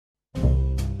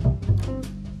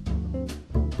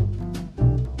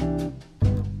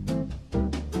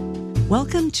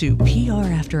Welcome to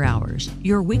PR After Hours,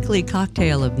 your weekly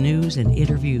cocktail of news and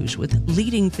interviews with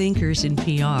leading thinkers in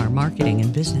PR, marketing,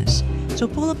 and business. So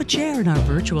pull up a chair in our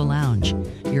virtual lounge.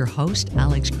 Your host,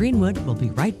 Alex Greenwood, will be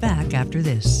right back after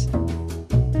this.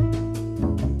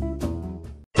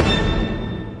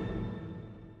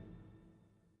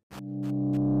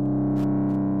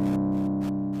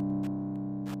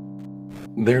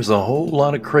 There's a whole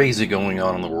lot of crazy going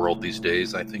on in the world these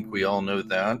days. I think we all know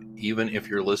that. Even if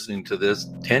you're listening to this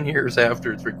 10 years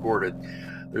after it's recorded,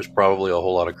 there's probably a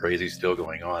whole lot of crazy still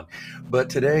going on. But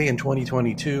today in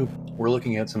 2022, we're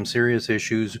looking at some serious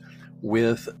issues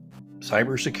with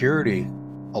cybersecurity.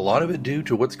 A lot of it due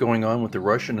to what's going on with the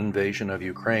Russian invasion of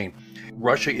Ukraine.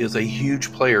 Russia is a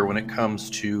huge player when it comes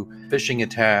to phishing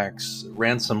attacks,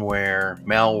 ransomware,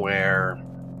 malware,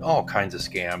 all kinds of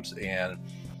scams. And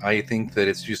I think that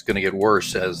it's just going to get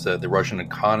worse as the Russian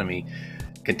economy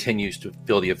continues to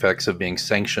feel the effects of being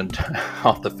sanctioned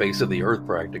off the face of the earth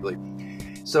practically.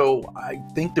 So I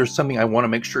think there's something I want to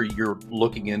make sure you're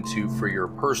looking into for your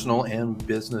personal and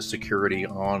business security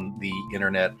on the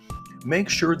internet. Make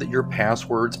sure that your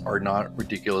passwords are not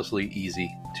ridiculously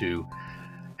easy to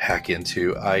hack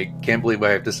into. I can't believe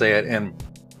I have to say it. And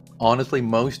honestly,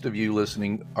 most of you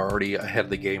listening are already ahead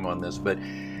of the game on this, but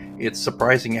it's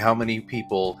surprising how many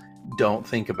people don't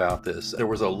think about this. There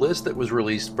was a list that was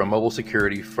released from mobile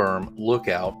security firm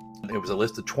Lookout. It was a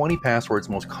list of 20 passwords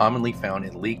most commonly found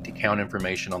in leaked account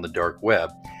information on the dark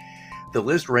web. The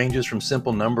list ranges from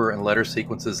simple number and letter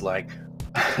sequences like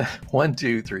 1,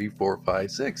 2, 3, 4,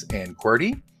 5, 6 and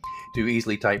QWERTY to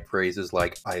easily typed phrases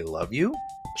like I love you.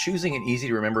 Choosing an easy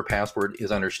to remember password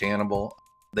is understandable.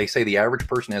 They say the average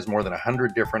person has more than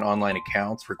 100 different online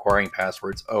accounts requiring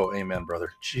passwords. Oh, amen,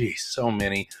 brother. Geez, so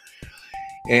many.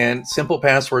 And simple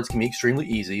passwords can be extremely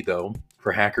easy, though,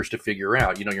 for hackers to figure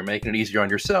out. You know, you're making it easier on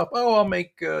yourself. Oh, I'll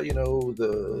make, the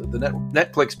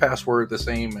Netflix password the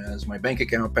same as my bank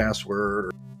account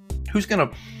password. Who's going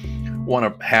to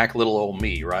want to hack little old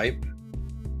me, right?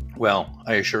 Well,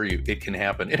 I assure you, it can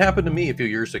happen. It happened to me a few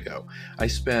years ago. I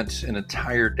spent an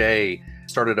entire day,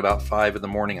 started about 5 in the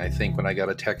morning, I think, when I got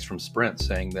a text from Sprint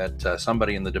saying that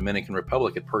somebody in the Dominican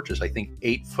Republic had purchased, I think,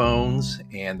 8 phones.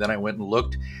 And then I went and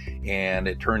looked, and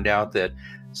it turned out that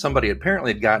somebody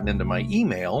apparently had gotten into my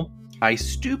email. I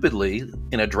stupidly,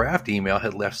 in a draft email,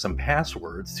 had left some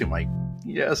passwords to my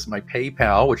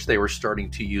PayPal, which they were starting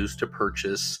to use to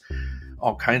purchase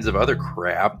all kinds of other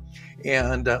crap.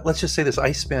 And let's just say this,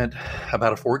 I spent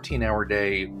about a 14-hour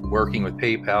day working with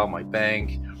PayPal, my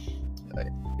bank,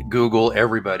 Google,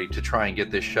 everybody to try and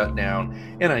get this shut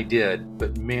down. And I did,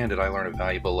 but man, did I learn a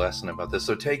valuable lesson about this.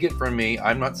 So take it from me.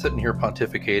 I'm not sitting here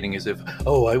pontificating as if,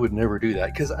 oh, I would never do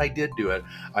that, because I did do it.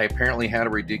 I apparently had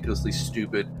a ridiculously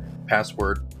stupid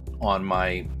password on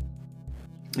my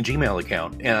Gmail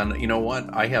account. And you know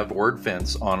what? I have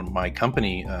WordFence on my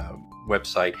company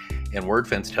website, and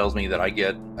WordFence tells me that I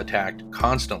get attacked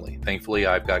constantly. Thankfully,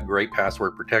 I've got great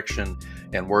password protection,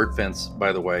 and WordFence,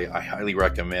 by the way, I highly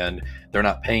recommend. They're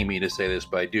not paying me to say this,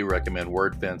 but I do recommend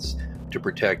WordFence to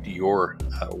protect your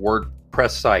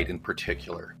WordPress site in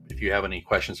particular. If you have any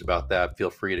questions about that, feel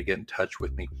free to get in touch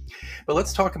with me. But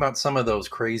let's talk about some of those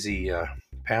crazy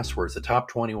passwords, the top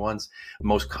 20 ones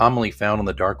most commonly found on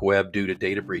the dark web due to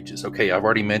data breaches. Okay, I've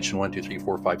already mentioned 1, 2, 3,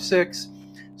 4, 5, 6.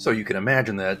 So you can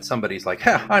imagine that somebody's like,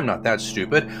 I'm not that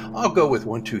stupid. I'll go with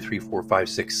 1, 2, 3, 4, 5,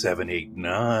 6, 7, 8,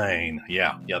 9.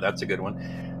 Yeah, that's a good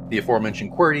one. The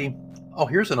aforementioned QWERTY. Oh,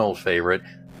 here's an old favorite,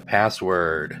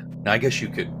 password. Now, I guess you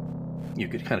could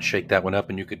kind of shake that one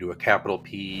up, and you could do a capital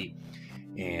P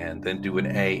and then do an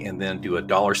A and then do a $,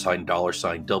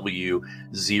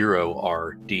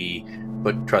 W0Rds.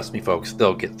 But trust me, folks,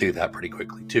 they'll get through that pretty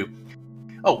quickly too.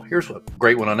 Oh, here's a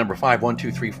great one on number 5, 1,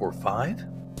 2, 3, 4, 5.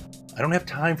 I don't have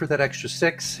time for that extra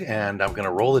 6, and I'm going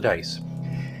to roll the dice.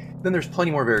 Then there's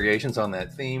plenty more variations on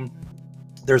that theme.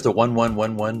 There's the 1, 1,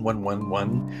 1, 1, 1, 1,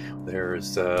 1.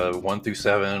 There's 1 through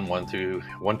 7, 1 through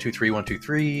 1, 2, 3, 1, 2,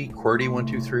 3, QWERTY 1,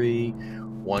 2, 3,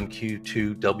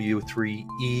 1Q2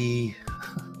 W3E,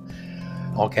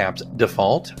 all caps,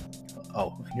 default.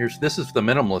 Oh, this is the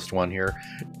minimalist one here.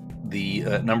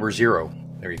 The number 0.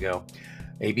 There you go.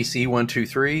 ABC 1, 2,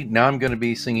 3. Now I'm going to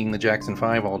be singing the Jackson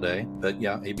 5 all day, but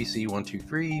yeah, ABC 1, 2,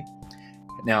 3.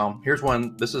 Now here's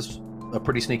one. This is a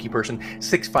pretty sneaky person.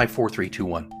 6, 5, 4, 3, 2,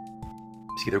 1.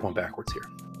 See, they're going backwards here.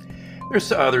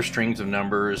 There's other strings of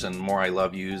numbers and more I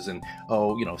love yous and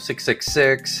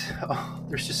 666. Oh,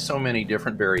 there's just so many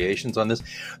different variations on this.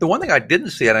 The one thing I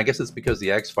didn't see, and I guess it's because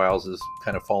the X-Files has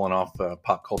kind of fallen off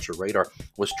pop culture radar,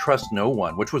 was Trust No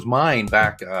One, which was mine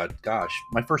back,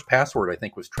 my first password I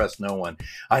think was Trust No One.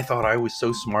 I thought I was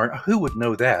so smart. Who would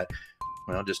know that?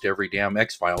 Well, just every damn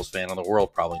X-Files fan in the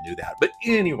world probably knew that. But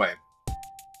anyway,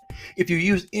 if you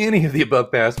use any of the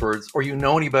above passwords, or you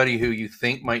know anybody who you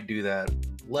think might do that,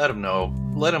 let them know.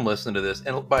 Let them listen to this.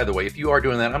 And by the way, if you are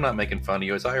doing that, I'm not making fun of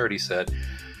you. As I already said,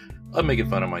 I'm making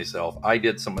fun of myself. I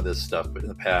did some of this stuff in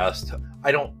the past.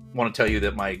 I don't want to tell you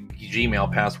that my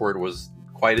Gmail password was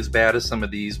quite as bad as some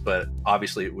of these, but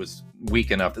obviously it was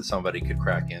weak enough that somebody could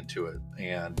crack into it.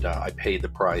 And I paid the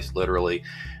price, literally.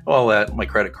 Well, that my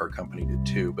credit card company did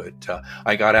too, but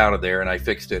I got out of there and I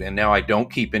fixed it. And now I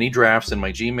don't keep any drafts in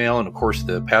my Gmail. And of course,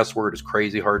 the password is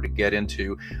crazy hard to get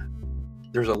into.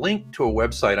 There's a link to a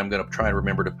website I'm going to try and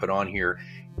remember to put on here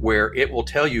where it will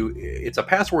tell you, it's a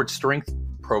password strength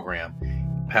program,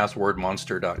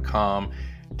 passwordmonster.com.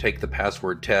 Take the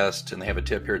password test, and they have a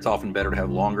tip here. It's often better to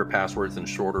have longer passwords than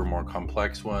shorter, more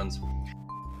complex ones.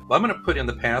 Well, I'm going to put in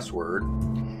the password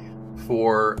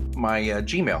for my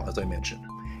Gmail, as I mentioned.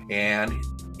 And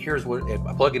here's what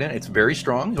I plug it in. It's very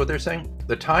strong, is what they're saying.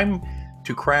 The time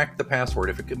to crack the password,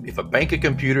 if a bank of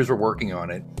computers were working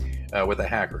on it with a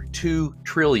hacker, 2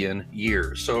 trillion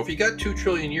years. So if you got 2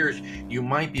 trillion years, you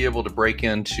might be able to break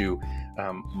into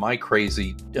my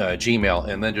crazy Gmail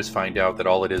and then just find out that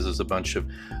all it is a bunch of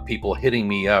people hitting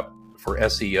me up for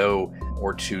SEO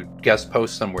or to guest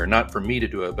post somewhere, not for me to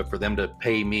do it, but for them to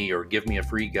pay me or give me a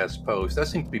free guest post. That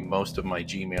seems to be most of my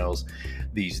Gmails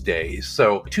these days.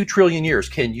 So 2 trillion years.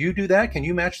 Can you do that? Can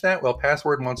you match that? Well,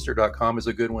 passwordmonster.com is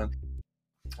a good one.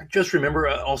 Just remember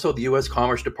also the U.S.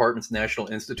 Commerce Department's National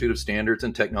Institute of Standards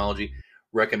and Technology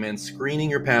recommends screening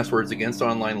your passwords against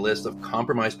online lists of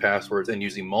compromised passwords and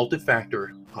using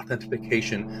multi-factor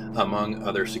authentication, among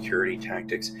other security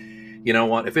tactics. You know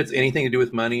what? If it's anything to do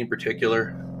with money in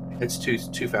particular, it's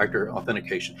two-factor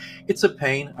authentication. It's a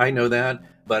pain, I know that,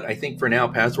 but I think for now,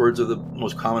 passwords are the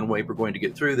most common way we're going to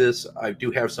get through this. I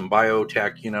do have some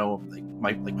biotech,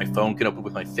 my phone can open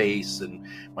with my face, and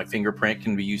my fingerprint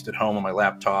can be used at home on my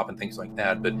laptop and things like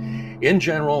that. But in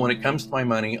general, when it comes to my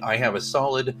money, I have a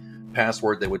solid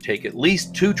password that would take at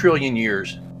least 2 trillion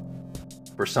years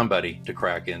for somebody to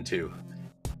crack into.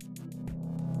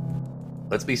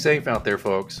 Let's be safe out there,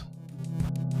 folks.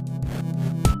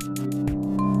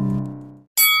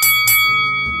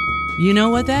 You know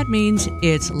what that means?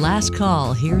 It's last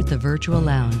call here at the Virtual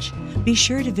Lounge. Be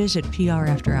sure to visit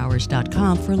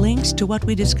prafterhours.com for links to what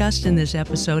we discussed in this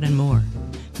episode and more.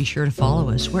 Be sure to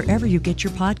follow us wherever you get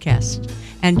your podcasts.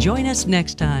 And join us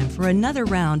next time for another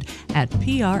round at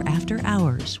PR After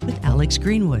Hours with Alex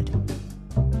Greenwood.